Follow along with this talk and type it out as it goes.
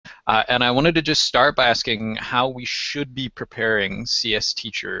And I wanted to just start by asking how we should be preparing CS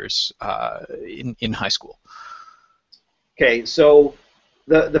teachers in high school. Okay, so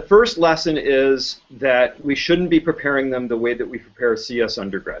the first lesson is that we shouldn't be preparing them the way that we prepare CS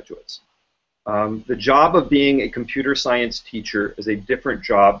undergraduates. The job of being a computer science teacher is a different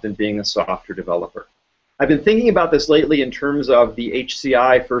job than being a software developer. I've been thinking about this lately in terms of the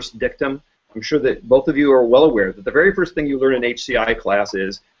HCI first dictum. I'm sure that both of you are well aware that the very first thing you learn in HCI class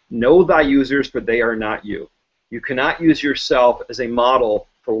is know thy users, for they are not you. You cannot use yourself as a model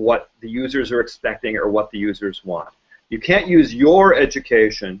for what the users are expecting or what the users want. You can't use your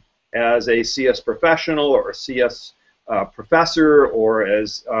education as a CS professional or a CS professor or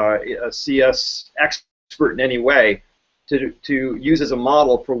as a CS expert in any way to use as a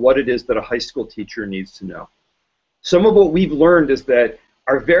model for what it is that a high school teacher needs to know. Some of what we've learned is that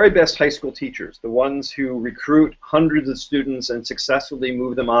our very best high school teachers, the ones who recruit hundreds of students and successfully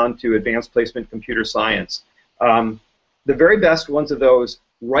move them on to advanced placement computer science, the very best ones of those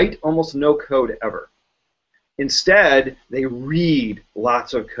write almost no code ever. Instead, they read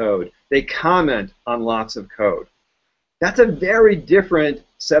lots of code. They comment on lots of code. That's a very different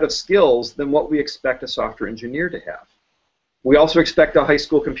set of skills than what we expect a software engineer to have. We also expect a high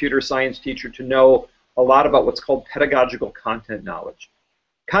school computer science teacher to know a lot about what's called pedagogical content knowledge.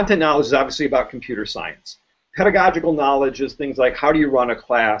 Content knowledge is obviously about computer science. Pedagogical knowledge is things like how do you run a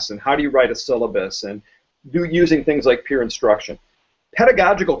class and how do you write a syllabus and using things like peer instruction.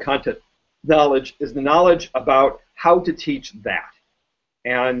 Pedagogical content knowledge is the knowledge about how to teach that.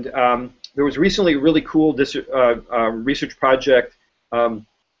 And there was recently a really cool research project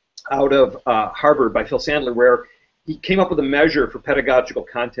out of Harvard by Phil Sandler where he came up with a measure for pedagogical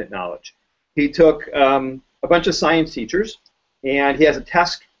content knowledge. He took a bunch of science teachers and he has a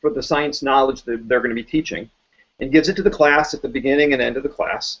test for the science knowledge that they're going to be teaching and gives it to the class at the beginning and end of the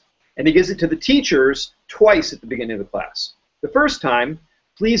class, and he gives it to the teachers twice at the beginning of the class. The first time,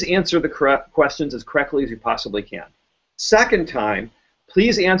 please answer the questions as correctly as you possibly can. Second time,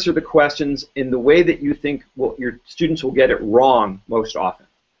 please answer the questions in the way that you think your students will get it wrong most often.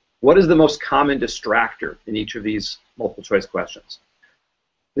 What is the most common distractor in each of these multiple choice questions?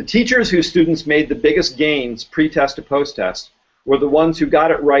 The teachers whose students made the biggest gains pre-test to post-test were the ones who got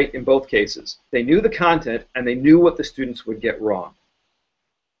it right in both cases. They knew the content and they knew what the students would get wrong.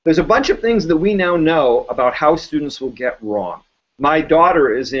 There's a bunch of things that we now know about how students will get wrong. My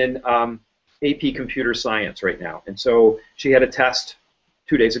daughter is in AP Computer Science right now, and so she had a test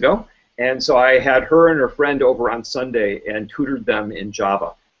 2 days ago, and so I had her and her friend over on Sunday and tutored them in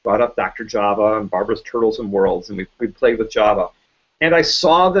Java. Brought up Dr. Java and Barbara's Turtles and Worlds, and we played with Java. And I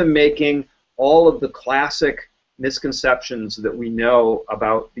saw them making all of the classic misconceptions that we know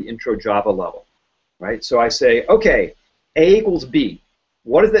about the intro Java level, right? So I say, okay, A equals B.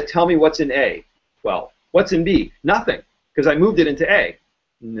 What does that tell me what's in A? Well, what's in B? Nothing, because I moved it into A.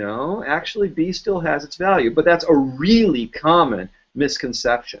 No, actually B still has its value, but that's a really common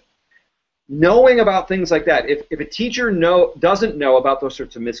misconception. Knowing about things like that, if a teacher doesn't know about those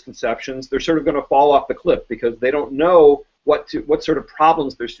sorts of misconceptions, they're sort of going to fall off the cliff because they don't know what sort of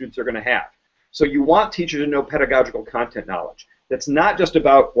problems their students are going to have. So you want teachers to know pedagogical content knowledge. That's not just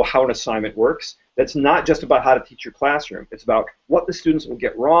about how an assignment works. That's not just about how to teach your classroom. It's about what the students will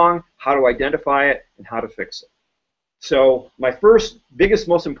get wrong, how to identify it, and how to fix it. So my first, biggest,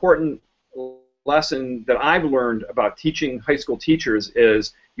 most important lesson that I've learned about teaching high school teachers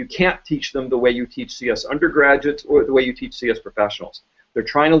is you can't teach them the way you teach CS undergraduates or the way you teach CS professionals. They're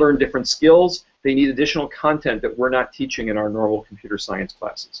trying to learn different skills. They need additional content that we're not teaching in our normal computer science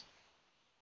classes.